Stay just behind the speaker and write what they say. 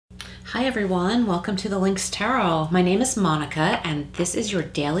Hi everyone, welcome to the Lynx Tarot. My name is Monica and this is your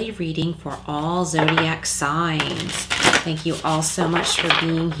daily reading for all zodiac signs. Thank you all so much for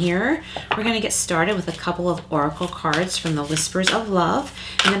being here. We're going to get started with a couple of oracle cards from the Whispers of Love,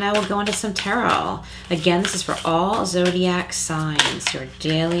 and then I will go into some tarot. Again, this is for all zodiac signs, your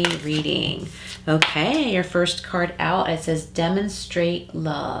daily reading. Okay, your first card out, it says Demonstrate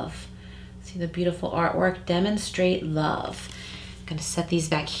Love. See the beautiful artwork, Demonstrate Love. I'm going to set these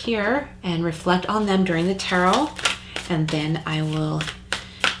back here and reflect on them during the tarot, and then I will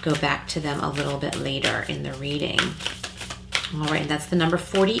go back to them a little bit later in the reading. All right, and that's the number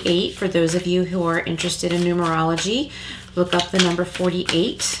 48. For those of you who are interested in numerology, look up the number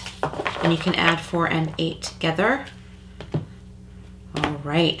 48, and you can add 4 and 8 together. All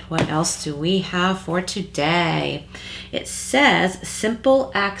right, what else do we have for today? It says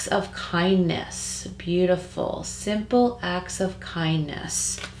simple acts of kindness. Beautiful, simple acts of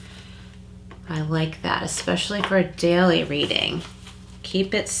kindness. I like that, especially for a daily reading.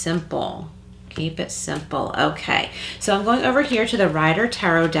 Keep it simple. Keep it simple. Okay, so I'm going over here to the Rider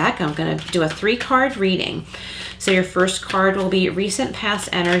Tarot deck. I'm going to do a 3-card reading. So your first card will be recent past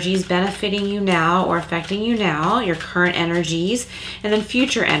energies benefiting you now or affecting you now, your current energies, and then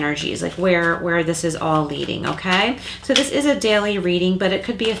future energies, like where this is all leading, okay? So this is a daily reading, but it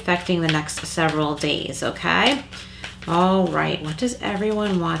could be affecting the next several days, okay? All right, what does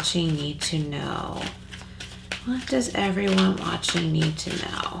everyone watching need to know? What does everyone watching need to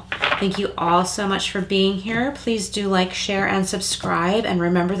know? Thank you all so much for being here. Please do like, share, and subscribe, and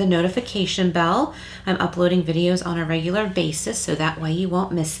remember the notification bell. I'm uploading videos on a regular basis, so that way you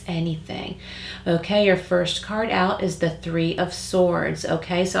won't miss anything. Okay, your first card out is the 3 of Swords.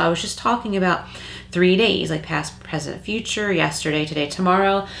 Okay, so I was just talking about 3 days, like past, present, future, yesterday, today,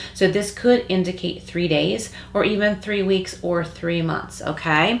 tomorrow. So this could indicate 3 days, or even 3 weeks, or 3 months,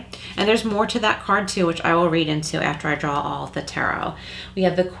 okay? And there's more to that card too, which I will read into after I draw all of the tarot. We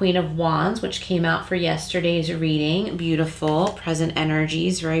have the Queen of Wands, which came out for yesterday's reading. Beautiful, present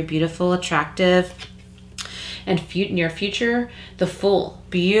energies, very beautiful, attractive. And near future, the Fool.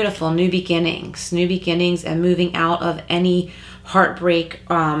 Beautiful, new beginnings and moving out of any heartbreak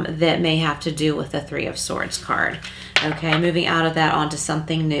that may have to do with the 3 of Swords card. Okay, moving out of that onto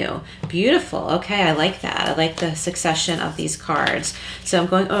something new. Beautiful. Okay, I like that. I like the succession of these cards. So I'm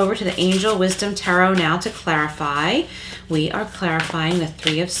going over to the Angel Wisdom Tarot now to clarify. We are clarifying the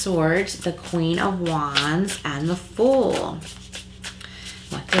 3 of Swords, the Queen of Wands, and the Fool.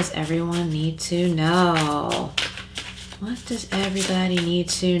 What does everyone need to know? What does everybody need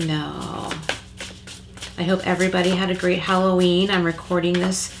to know? I hope everybody had a great Halloween. I'm recording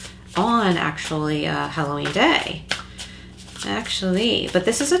this on actually Halloween day. But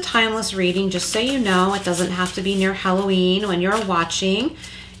this is a timeless reading, just so you know. It doesn't have to be near Halloween when you're watching.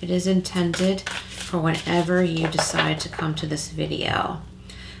 It is intended for whenever you decide to come to this video.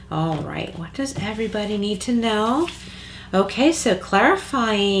 All right, what does everybody need to know? Okay, so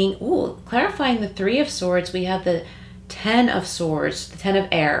clarifying the 3 of Swords, we have the 10 of Swords. The 10 of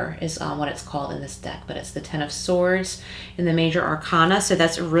Air is what it's called in this deck, but it's the 10 of Swords in the Major Arcana. So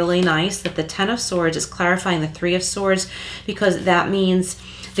that's really nice that the 10 of Swords is clarifying the 3 of Swords, because that means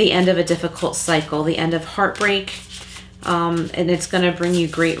the end of a difficult cycle, the end of heartbreak, and it's going to bring you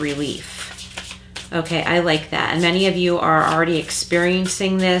great relief. Okay, I like that. And many of you are already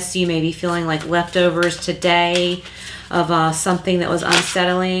experiencing this. You may be feeling like leftovers today of something that was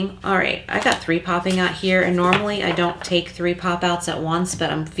unsettling. All right, I got 3 popping out here, and normally I don't take 3 pop outs at once, but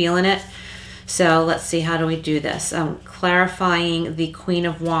I'm feeling it. So let's see, how do we do this? Clarifying the Queen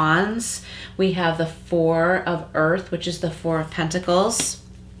of Wands. We have the 4 of Earth, which is the 4 of Pentacles.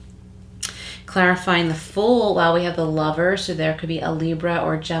 Clarifying the Fool, well, we have the Lover, so there could be a Libra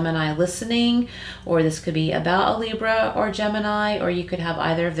or Gemini listening, or this could be about a Libra or Gemini, or you could have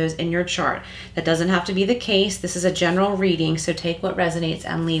either of those in your chart. That doesn't have to be the case. This is a general reading, so take what resonates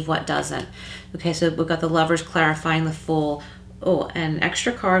and leave what doesn't. Okay, so we've got the Lovers clarifying the Fool. Oh, and an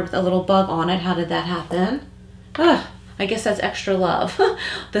extra card with a little bug on it. How did that happen? I guess that's extra love.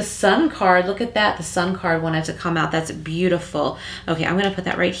 The Sun card, look at that. The Sun card wanted to come out. That's beautiful. Okay, I'm going to put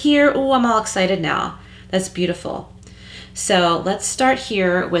that right here. Oh, I'm all excited now. That's beautiful. So let's start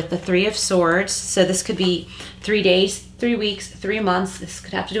here with the 3 of Swords. So this could be 3 days, 3 weeks, 3 months. This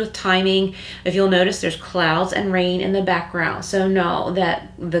could have to do with timing. If you'll notice, there's clouds and rain in the background. So know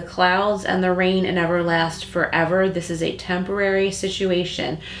that the clouds and the rain never last forever. This is a temporary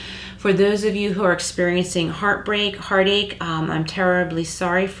situation. For those of you who are experiencing heartache, I'm terribly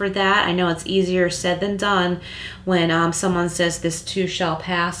sorry for that. I know it's easier said than done when someone says this too shall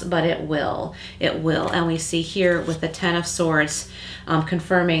pass, but it will. It will. And we see here with the Ten of Swords,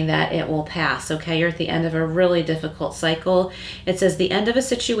 confirming that it will pass. Okay, you're at the end of a really difficult cycle. It says the end of a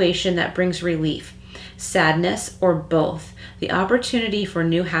situation that brings relief, sadness, or both. The opportunity for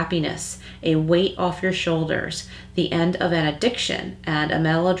new happiness, a weight off your shoulders, the end of an addiction, and a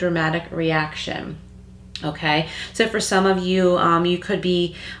melodramatic reaction. Okay, so for some of you, you could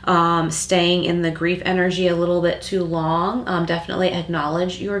be staying in the grief energy a little bit too long. Definitely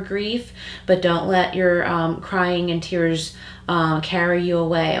acknowledge your grief, but don't let your crying and tears carry you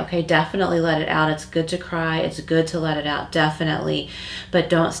away. Okay, definitely let it out. It's good to cry. It's good to let it out, definitely. But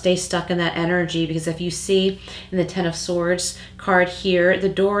don't stay stuck in that energy, because if you see in the Ten of Swords card here, the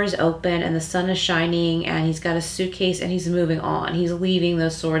door is open and the sun is shining and he's got a suitcase and he's moving on. He's leaving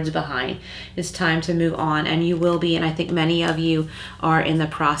those swords behind. It's time to move on, and you will be, and I think many of you are in the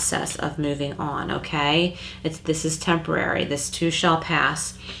process of moving on. Okay, this is temporary. This too shall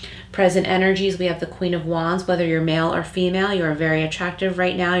pass. Present energies, we have the Queen of Wands. Whether you're male or female, you are very attractive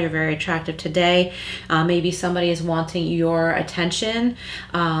right now. You're very attractive today. Maybe somebody is wanting your attention.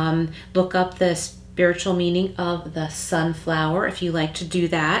 Look up the spiritual meaning of the sunflower if you like to do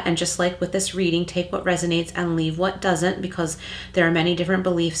that. And just like with this reading, take what resonates and leave what doesn't, because there are many different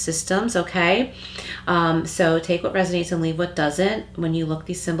belief systems. Okay, so take what resonates and leave what doesn't when you look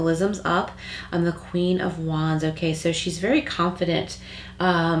these symbolisms up. The Queen of Wands. Okay, so she's very confident,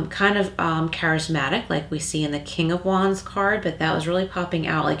 kind of charismatic, like we see in the King of Wands card, but that was really popping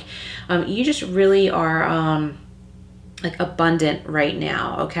out. Like you just really are like abundant right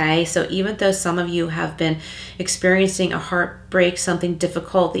now. Okay, so even though some of you have been experiencing a heartbreak, something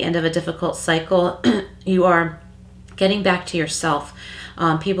difficult, the end of a difficult cycle, you are getting back to yourself.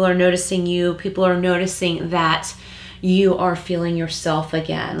 People are noticing you. People are noticing that you are feeling yourself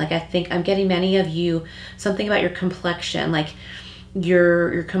again. Like I think I'm getting many of you, something about your complexion, like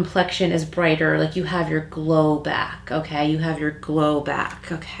your complexion is brighter, like you have your glow back. Okay, you have your glow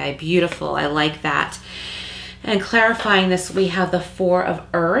back. Okay, beautiful. I like that. And clarifying this, we have the Four of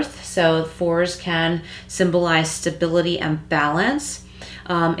Earth. So fours can symbolize stability and balance.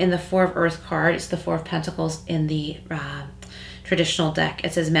 In the Four of Earth card, it's the Four of Pentacles in the traditional deck.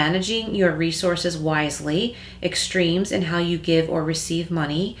 It says managing your resources wisely, extremes in how you give or receive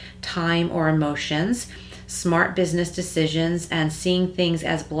money, time, or emotions, smart business decisions, and seeing things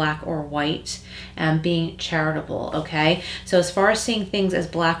as black or white, and being charitable. Okay, so as far as seeing things as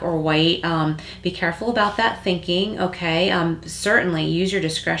black or white, be careful about that thinking. Okay, certainly use your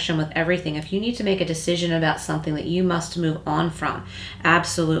discretion with everything. If you need to make a decision about something that you must move on from,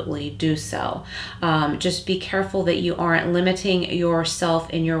 absolutely do so. Just be careful that you aren't limiting yourself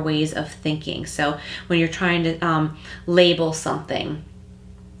in your ways of thinking. So when you're trying to label something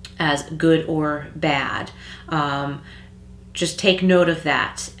as good or bad, just take note of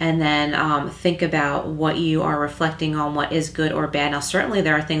that, and then think about what you are reflecting on, what is good or bad. Now certainly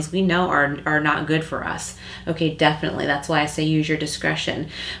there are things we know are not good for us. Okay, definitely, that's why I say use your discretion.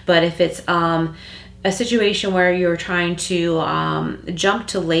 But if it's a situation where you're trying to jump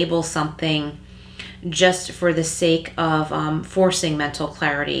to label something just for the sake of forcing mental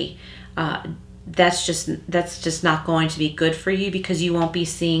clarity, that's just not going to be good for you, because you won't be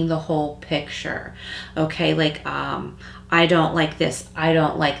seeing the whole picture. Okay, like I don't like this, I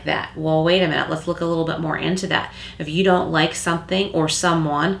don't like that. Well, wait a minute, let's look a little bit more into that. If you don't like something or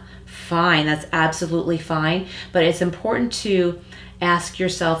someone, fine, that's absolutely fine, but it's important to ask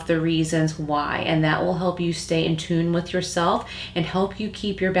yourself the reasons why, and that will help you stay in tune with yourself and help you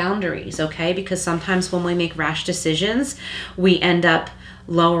keep your boundaries. Okay, because sometimes when we make rash decisions, we end up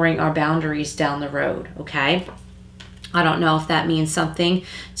lowering our boundaries down the road. Okay, I don't know if that means something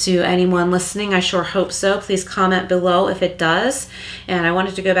to anyone listening. I sure hope so. Please comment below if it does. And I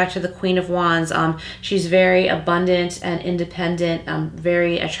wanted to go back to the Queen of Wands. She's very abundant and independent,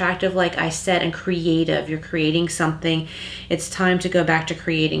 very attractive, like I said, and creative. You're creating something. It's time to go back to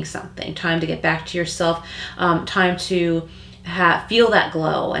creating something. Time to get back to yourself. Time to feel that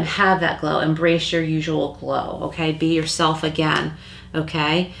glow and have that glow. Embrace your usual glow. Okay, be yourself again.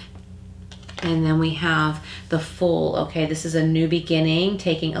 Okay. And then we have the Fool. Okay, this is a new beginning,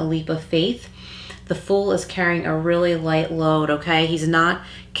 taking a leap of faith. The Fool is carrying a really light load. Okay, he's not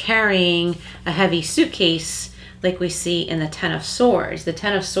carrying a heavy suitcase like we see in the Ten of Swords. The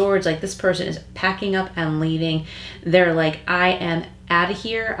Ten of Swords, like this person is packing up and leaving. They're like, I am out of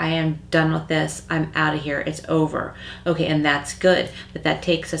here. I am done with this. I'm out of here. It's over. Okay, and that's good. But that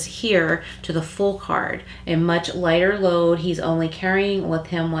takes us here to the Fool card. A much lighter load. He's only carrying with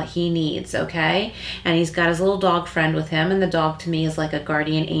him what he needs, okay? And he's got his little dog friend with him, and the dog to me is like a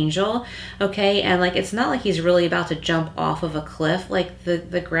guardian angel, okay? And like, it's not like he's really about to jump off of a cliff. Like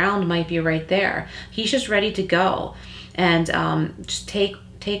the ground might be right there. He's just ready to go. And just take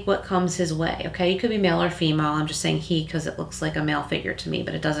what comes his way, okay? You could be male or female. I'm just saying he because it looks like a male figure to me,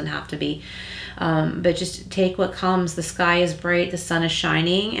 but it doesn't have to be. But just take what comes. The sky is bright, the sun is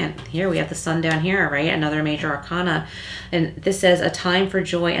shining, and here we have the sun down here, right? Another major arcana. And this says, a time for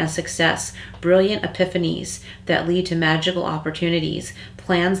joy and success, brilliant epiphanies that lead to magical opportunities,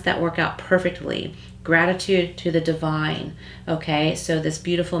 plans that work out perfectly, gratitude to the divine. Okay, so this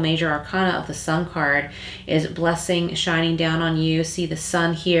beautiful major arcana of the Sun card is blessing shining down on you. See the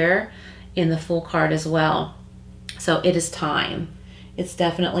sun here in the Fool card as well. So it is time. It's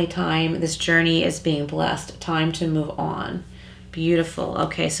definitely time. This journey is being blessed. Time to move on. Beautiful.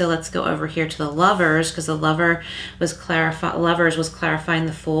 Okay, so let's go over here to the Lovers, because the Lovers was clarifying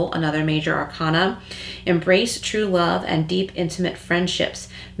the Fool, another major arcana. Embrace true love and deep intimate friendships.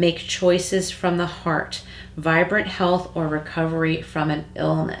 Make choices from the heart. Vibrant health or recovery from an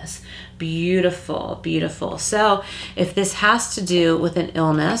illness. Beautiful, beautiful. So if this has to do with an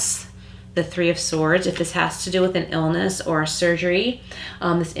illness, the Three of Swords, if this has to do with an illness or a surgery,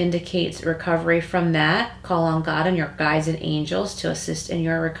 this indicates recovery from that. Call on God and your guides and angels to assist in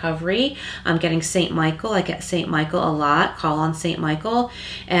your recovery. I'm getting Saint Michael. I get Saint Michael a lot. Call on Saint Michael.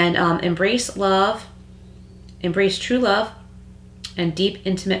 And embrace love, embrace true love, and deep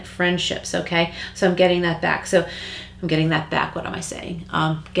intimate friendships, okay? So I'm getting that back. So I'm getting that back. What am I saying?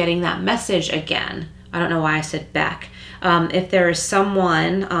 Getting that message again. I don't know why I said back. If there is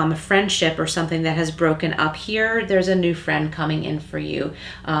someone, a friendship or something that has broken up here, there's a new friend coming in for you.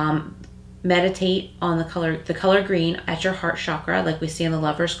 Meditate on the color green at your heart chakra, like we see in the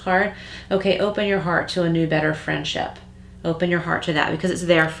Lovers card. Okay, open your heart to a new, better friendship. Open your heart to that because it's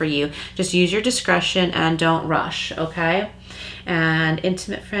there for you. Just use your discretion and don't rush, okay? And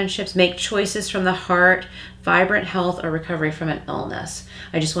intimate friendships, make choices from the heart, vibrant health or recovery from an illness.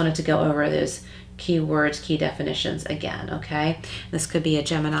 I just wanted to go over those key words, key definitions again, okay? This could be a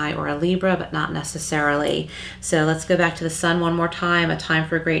Gemini or a Libra, but not necessarily. So let's go back to the Sun one more time. A time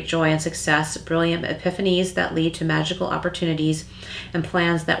for great joy and success, brilliant epiphanies that lead to magical opportunities, and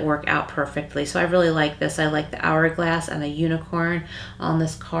plans that work out perfectly. So I really like this. I like the hourglass and the unicorn on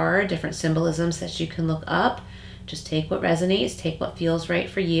this card, different symbolisms that you can look up. Just take what resonates, take what feels right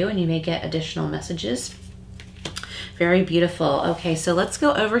for you, and you may get additional messages. Very beautiful. Okay, so let's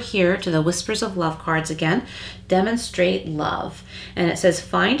go over here to the Whispers of Love cards again. Demonstrate love. And it says,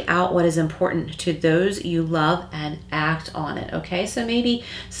 find out what is important to those you love and act on it. Okay, so maybe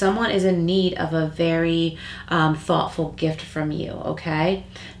someone is in need of a very thoughtful gift from you. Okay,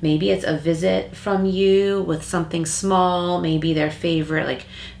 maybe it's a visit from you with something small, maybe their favorite like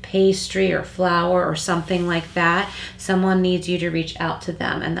pastry or flower or something like that. Someone needs you to reach out to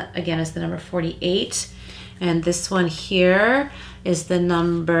them. And that again is the number 48. And this one here is the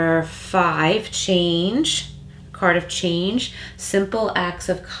number 5, change, card of change, simple acts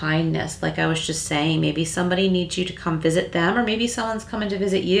of kindness. Like I was just saying, maybe somebody needs you to come visit them, or maybe someone's coming to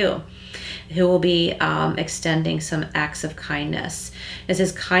visit you who will be extending some acts of kindness. It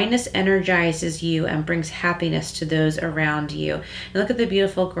says, kindness energizes you and brings happiness to those around you. And look at the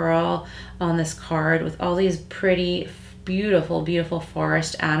beautiful girl on this card with all these pretty, beautiful, beautiful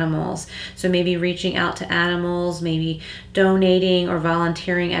forest animals. So maybe reaching out to animals, maybe donating or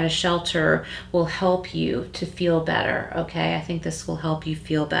volunteering at a shelter will help you to feel better, okay? I think this will help you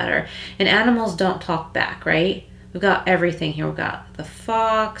feel better. And animals don't talk back, right? We've got everything here. We've got the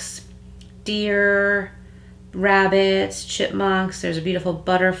fox, deer, rabbits, chipmunks. There's a beautiful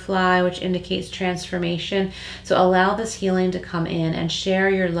butterfly, which indicates transformation. So allow this healing to come in and share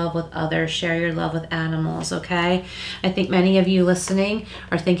your love with others, share your love with animals, okay? I think many of you listening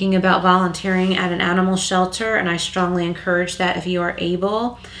are thinking about volunteering at an animal shelter, and I strongly encourage that if you are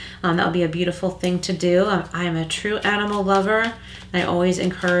able. That would be a beautiful thing to do. I am a true animal lover, and I always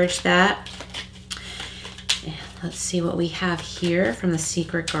encourage that. Let's see what we have here from the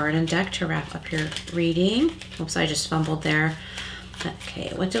Secret Garden deck to wrap up your reading. Oops, I just fumbled there.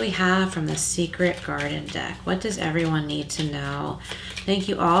 Okay, what do we have from the Secret Garden deck? What does everyone need to know? Thank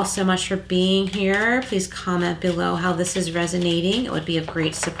you all so much for being here. Please comment below how this is resonating. It would be of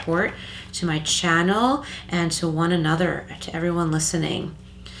great support to my channel and to one another, to everyone listening.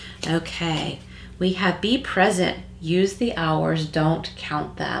 Okay, we have be present. use the hours, don't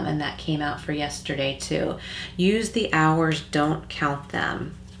count them. And that came out for yesterday too. Use the hours, don't count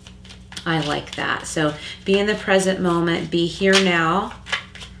them. I like that. So be in the present moment, be here now,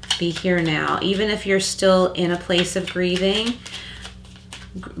 be here now. Even if you're still in a place of grieving,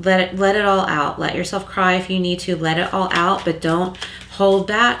 let it all out. Let yourself cry if you need to, let it all out, but don't hold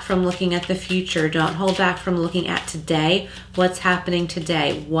back from looking at the future. Don't hold back from looking at today. What's happening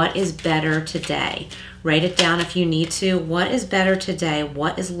today? What is better today? Write it down if you need to. What is better today?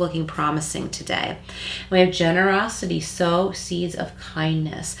 What is looking promising today? We have generosity, sow seeds of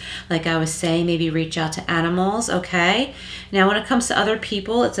kindness. Like I was saying, maybe reach out to animals, okay? Now, when it comes to other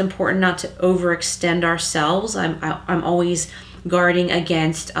people, it's important not to overextend ourselves. I'm always guarding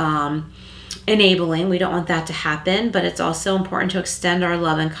against enabling. We don't want that to happen, but it's also important to extend our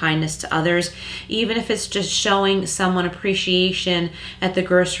love and kindness to others, even if it's just showing someone appreciation at the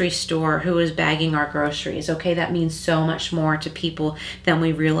grocery store who is bagging our groceries. Okay, that means so much more to people than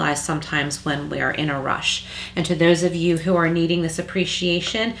we realize sometimes when we are in a rush. And to those of you who are needing this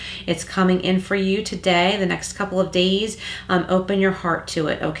appreciation, it's coming in for you today, the next couple of days. Open your heart to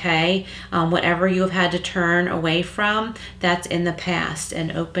it, okay? Whatever you have had to turn away from, that's in the past,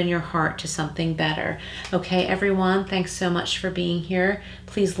 and open your heart to something better. Okay, everyone, thanks so much for being here.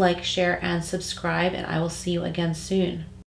 Please like, share, and subscribe, and I will see you again soon.